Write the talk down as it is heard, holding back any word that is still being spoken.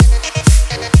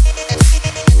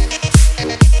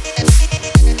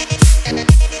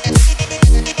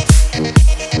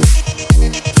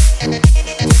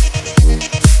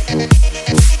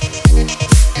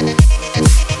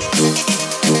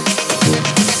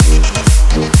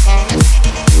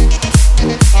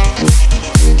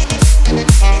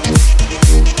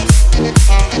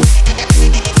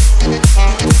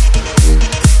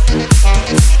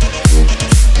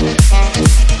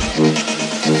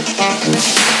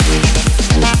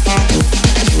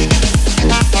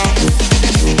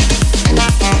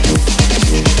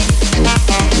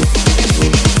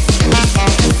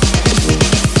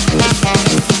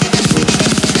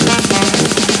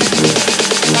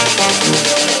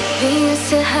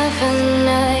to have a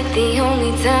night. The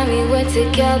only time we were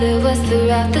together was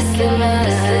throughout the summer.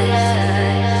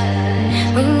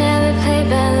 We never played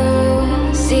by the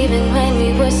rules, even when we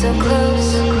were so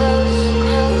close.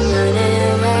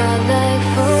 Running wild like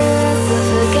fools, so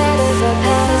forget about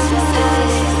past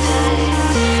mistakes.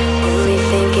 Only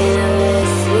thinking of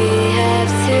this, we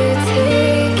have to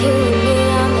take you and me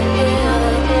on the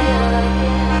hill.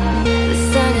 The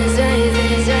sun is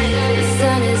rising, the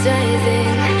sun is rising.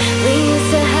 We used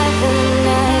to have a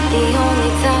night. The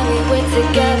only time we were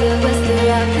together was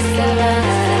throughout the summer.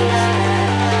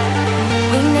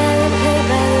 We never played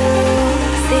by the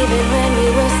rules, even when we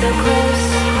were so close.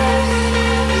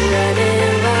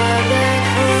 Running wild like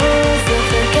fools, don't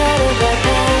forget about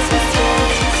past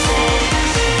mistakes.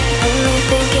 Only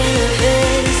thinking of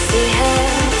this, we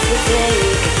have to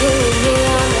take you and me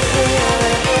on the hill.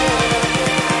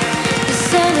 The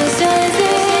sun is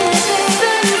rising, the sun is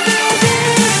rising.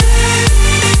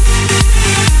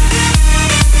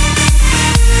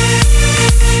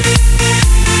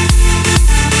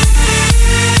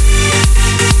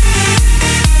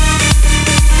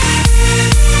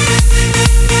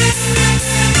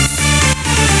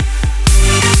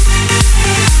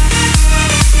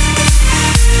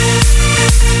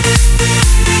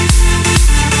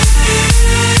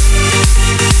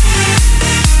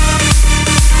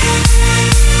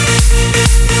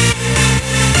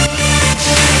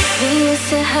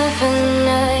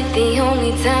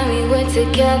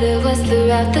 Together was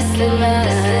throughout the summer.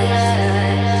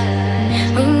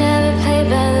 We never played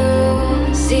by the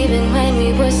rules, even when we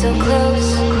were so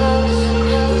close.